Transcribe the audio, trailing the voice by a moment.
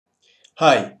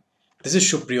Hi, this is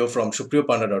Shupriyo from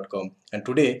shupriyopanda.com, and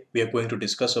today we are going to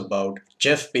discuss about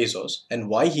Jeff Bezos and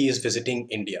why he is visiting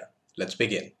India. Let's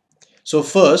begin. So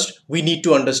first, we need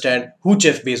to understand who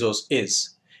Jeff Bezos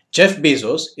is. Jeff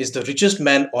Bezos is the richest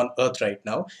man on earth right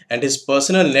now, and his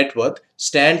personal net worth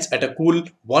stands at a cool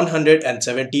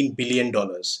 $117 billion.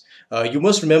 You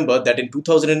must remember that in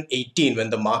 2018, when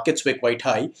the markets were quite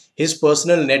high, his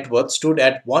personal net worth stood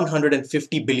at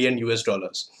 150 billion US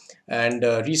dollars. And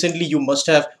recently, you must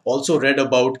have also read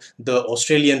about the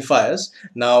Australian fires.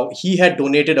 Now, he had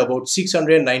donated about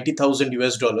 690,000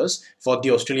 US dollars for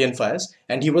the Australian fires,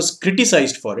 and he was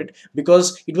criticized for it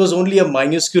because it was only a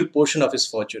minuscule portion of his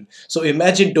fortune. So,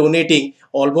 imagine donating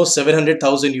almost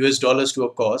 700,000 US dollars to a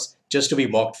cause just to be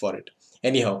mocked for it.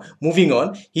 Anyhow, moving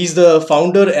on, he's the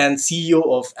founder and CEO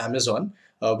of Amazon,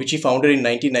 which he founded in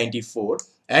 1994.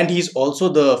 And he's also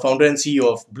the founder and CEO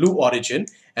of Blue Origin.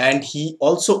 And he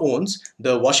also owns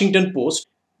the Washington Post,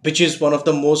 which is one of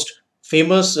the most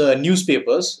famous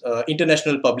newspapers,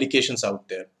 international publications out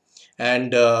there.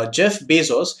 And Jeff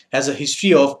Bezos has a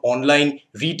history of online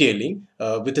retailing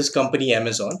with his company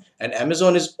Amazon. And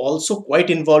Amazon is also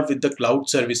quite involved with the cloud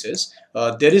services.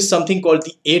 There is something called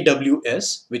the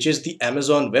AWS, which is the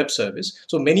Amazon Web Service.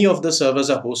 So many of the servers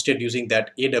are hosted using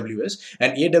that AWS.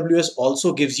 And AWS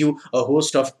also gives you a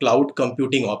host of cloud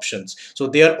computing options. So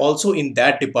they are also in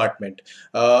that department.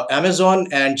 Amazon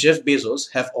and Jeff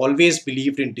Bezos have always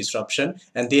believed in disruption,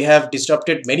 and they have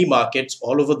disrupted many markets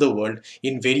all over the world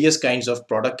in various kinds of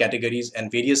product categories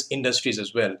and various industries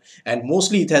as well. And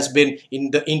mostly it has been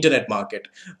in the internet market.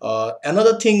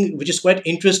 Another thing which is quite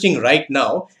interesting right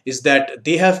now is that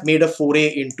they have made a foray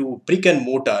into brick and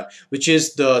mortar, which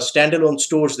is the standalone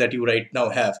stores that you right now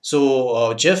have.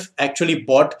 So Jeff actually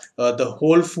bought the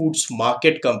Whole Foods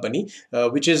Market company,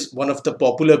 which is one of the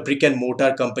popular brick and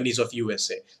mortar companies of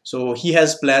USA. So he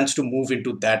has plans to move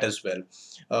into that as well.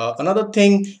 Another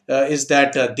thing is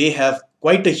that they have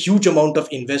quite a huge amount of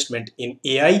investment in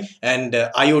AI and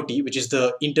IoT, which is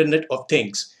the Internet of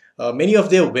Things. Many of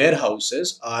their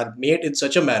warehouses are made in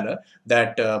such a manner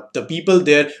that the people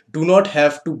there do not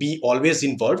have to be always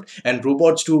involved, and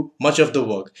robots do much of the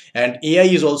work. And AI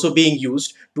is also being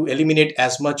used to eliminate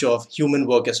as much of human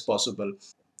work as possible.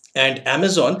 And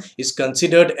Amazon is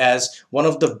considered as one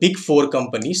of the big four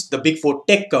companies, the big four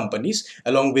tech companies,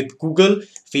 along with Google,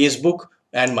 Facebook,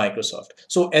 and Microsoft.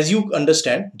 So, as you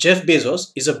understand, Jeff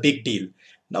Bezos is a big deal.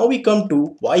 Now we come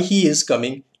to why he is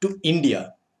coming to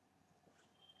India.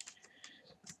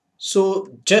 So,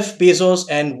 Jeff Bezos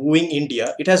and wooing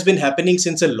India, it has been happening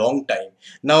since a long time.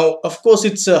 Now, of course,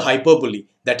 it's a hyperbole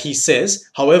that he says.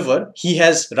 However, he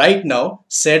has right now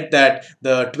said that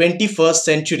the 21st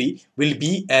century will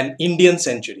be an Indian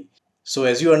century. So,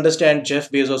 as you understand, Jeff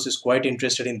Bezos is quite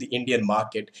interested in the Indian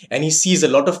market, and he sees a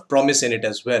lot of promise in it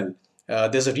as well.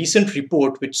 There's a recent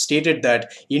report which stated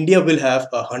that India will have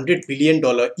a $100 billion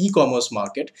e-commerce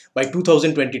market by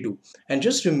 2022. And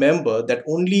just remember that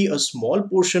only a small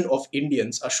portion of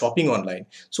Indians are shopping online.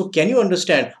 So can you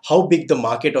understand how big the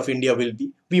market of India will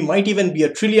be? We might even be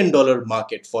 $1 trillion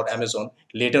market for Amazon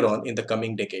later on in the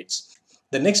coming decades.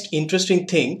 The next interesting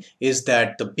thing is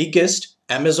that the biggest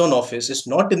Amazon office is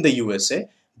not in the USA,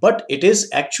 but it is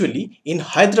actually in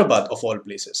Hyderabad of all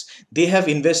places. They have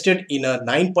invested in a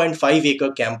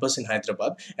 9.5-acre campus in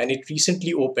Hyderabad, and it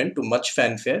recently opened to much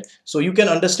fanfare. So you can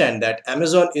understand that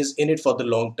Amazon is in it for the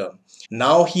long term.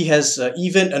 Now he has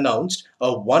even announced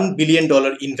a $1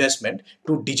 billion investment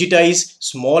to digitize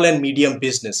small and medium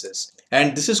businesses.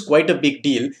 And this is quite a big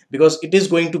deal because it is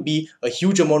going to be a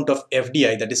huge amount of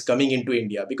FDI that is coming into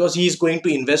India, because he is going to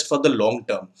invest for the long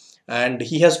term. And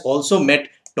he has also met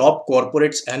top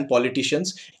corporates and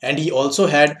politicians, and he also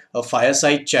had a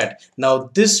fireside chat. Now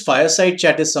this fireside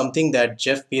chat is something that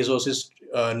Jeff Bezos is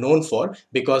known for,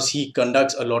 because he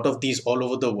conducts a lot of these all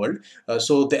over the world.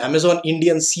 So the Amazon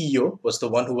Indian CEO was the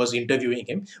one who was interviewing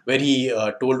him, where he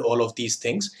told all of these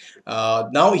things.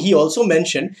 Now he also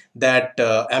mentioned that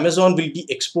Amazon will be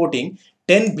exporting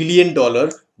 $10 billion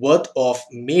worth of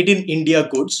made in India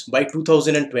goods by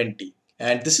 2020.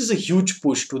 And this is a huge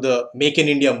push to the Make in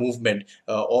India movement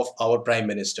of our Prime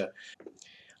Minister.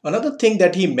 Another thing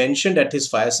that he mentioned at his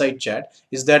fireside chat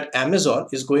is that Amazon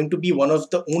is going to be one of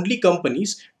the only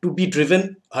companies to be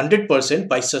driven 100%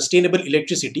 by sustainable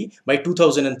electricity by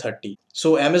 2030.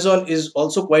 So Amazon is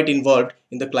also quite involved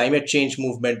in the climate change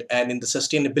movement and in the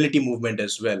sustainability movement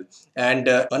as well. And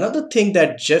another thing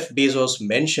that Jeff Bezos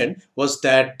mentioned was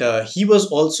that he was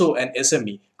also an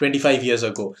SME 25 years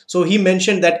ago. So he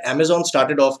mentioned that Amazon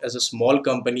started off as a small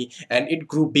company and it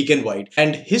grew big and wide.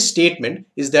 And his statement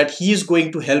is that he is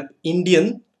going to help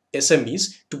Indian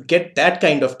SMEs to get that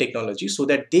kind of technology so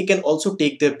that they can also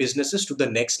take their businesses to the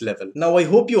next level. Now, I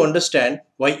hope you understand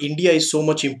why India is so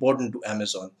much important to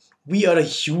Amazon. We are a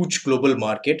huge global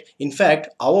market. In fact,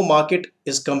 our market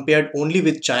is compared only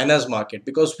with China's market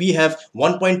because we have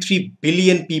 1.3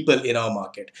 billion people in our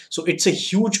market. So it's a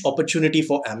huge opportunity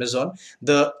for Amazon.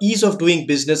 The ease of doing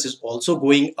business is also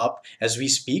going up as we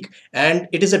speak, and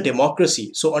it is a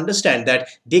democracy. So understand that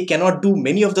they cannot do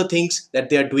many of the things that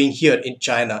they are doing here in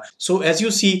China. So as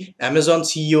you see, Amazon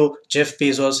CEO Jeff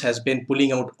Bezos has been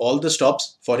pulling out all the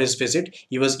stops for his visit.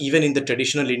 He was even in the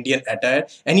traditional Indian attire,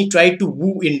 and he tried to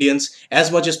woo Indians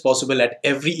as much as possible at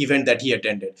every event that he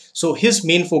attended. So his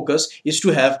main focus is to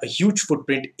have a huge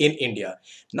footprint in India.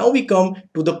 Now we come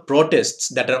to the protests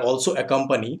that are also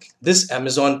accompanying this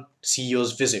Amazon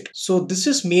CEO's visit. So this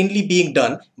is mainly being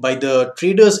done by the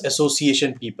Traders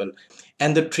Association people.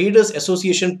 And the Traders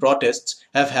Association protests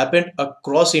have happened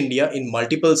across India in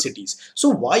multiple cities. So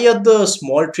why are the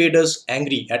small traders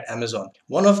angry at Amazon?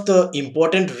 One of the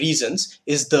important reasons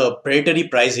is the predatory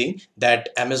pricing that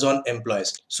Amazon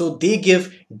employs. So they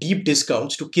give deep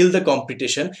discounts to kill the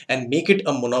competition and make it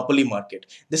a monopoly market.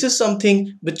 This is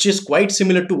something which is quite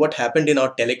similar to what happened in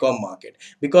our telecom market,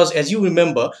 because as you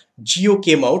remember, Jio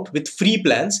came out with free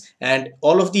plans and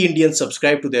all of the Indians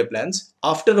subscribed to their plans.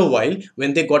 After a while,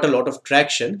 when they got a lot of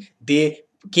traction, they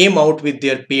came out with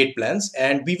their paid plans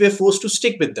and we were forced to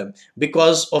stick with them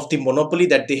because of the monopoly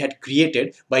that they had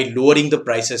created by lowering the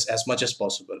prices as much as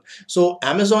possible. So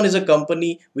Amazon is a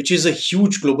company which is a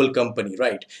huge global company,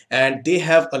 right? And they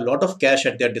have a lot of cash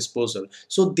at their disposal.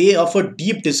 So they offer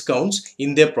deep discounts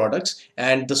in their products,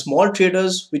 and the small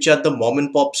traders, which are the mom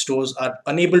and pop stores, are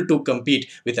unable to compete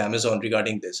with Amazon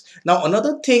regarding this. Now,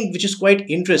 another thing which is quite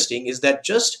interesting is that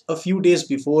just a few days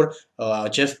before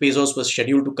Jeff Bezos was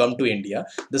scheduled to come to India,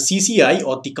 the CCI,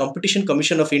 or the Competition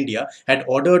Commission of India, had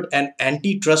ordered an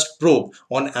antitrust probe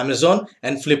on Amazon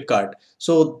and Flipkart.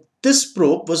 So this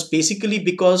probe was basically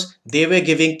because they were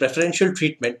giving preferential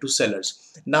treatment to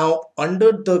sellers. Now,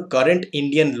 under the current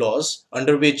Indian laws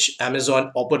under which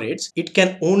Amazon operates, it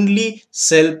can only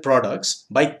sell products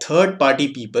by third-party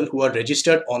people who are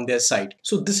registered on their site.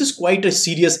 So this is quite a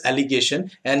serious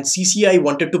allegation, and CCI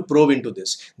wanted to probe into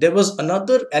this. There was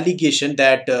another allegation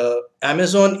that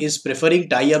Amazon is preferring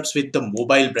tie-ups with the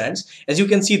mobile brands. As you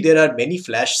can see, there are many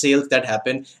flash sales that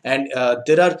happen, and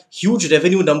there are huge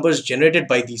revenue numbers generated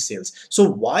by these sales. So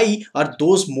why are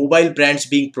those mobile brands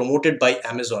being promoted by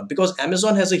Amazon? Because Amazon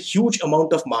has a huge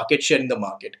amount of market share in the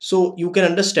market. So you can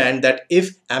understand that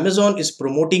if Amazon is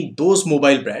promoting those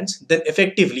mobile brands, then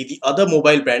effectively the other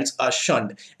mobile brands are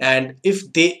shunned. And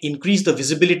if they increase the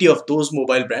visibility of those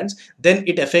mobile brands, then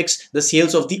it affects the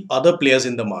sales of the other players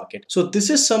in the market. So this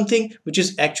is something which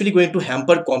is actually going to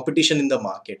hamper competition in the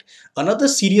market. Another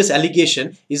serious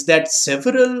allegation is that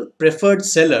several preferred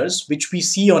sellers which we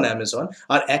see on Amazon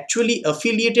are actually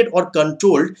affiliated or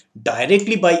controlled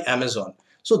directly by Amazon.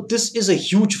 So this is a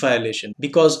huge violation,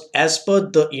 because as per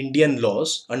the Indian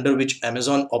laws under which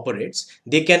Amazon operates,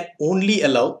 they can only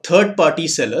allow third-party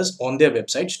sellers on their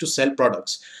websites to sell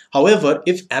products. However,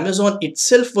 if Amazon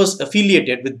itself was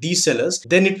affiliated with these sellers,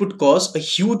 then it would cause a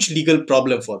huge legal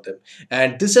problem for them.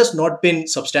 And this has not been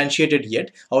substantiated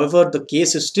yet. However, the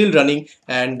case is still running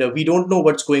and we don't know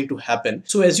what's going to happen.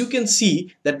 So as you can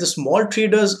see, that the small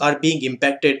traders are being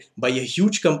impacted by a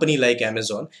huge company like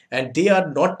Amazon, and they are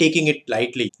not taking it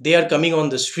lightly. They are coming on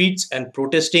the streets and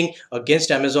protesting against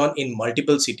Amazon in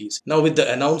multiple cities. Now, with the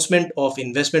announcement of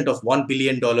investment of $1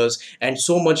 billion and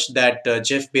so much that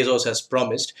Jeff Bezos has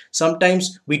promised,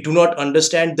 sometimes we do not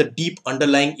understand the deep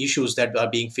underlying issues that are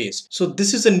being faced. So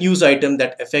this is a news item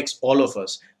that affects all of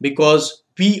us, because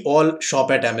we all shop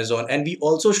at Amazon and we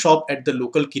also shop at the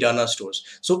local Kirana stores.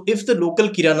 So if the local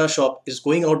Kirana shop is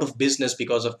going out of business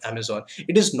because of Amazon,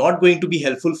 it is not going to be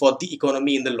helpful for the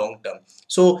economy in the long term.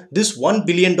 So this $1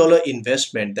 billion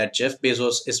investment that Jeff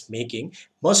Bezos is making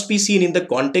must be seen in the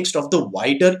context of the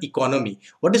wider economy.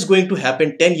 What is going to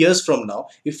happen 10 years from now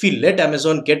if we let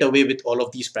Amazon get away with all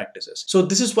of these practices? So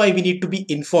this is why we need to be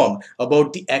informed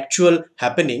about the actual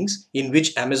happenings in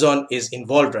which Amazon is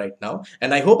involved right now.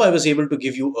 And I hope I was able to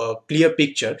give you a clear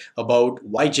picture about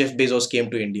why Jeff Bezos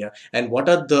came to India and what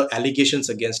are the allegations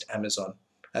against Amazon.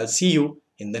 I'll see you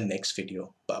in the next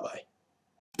video. Bye bye.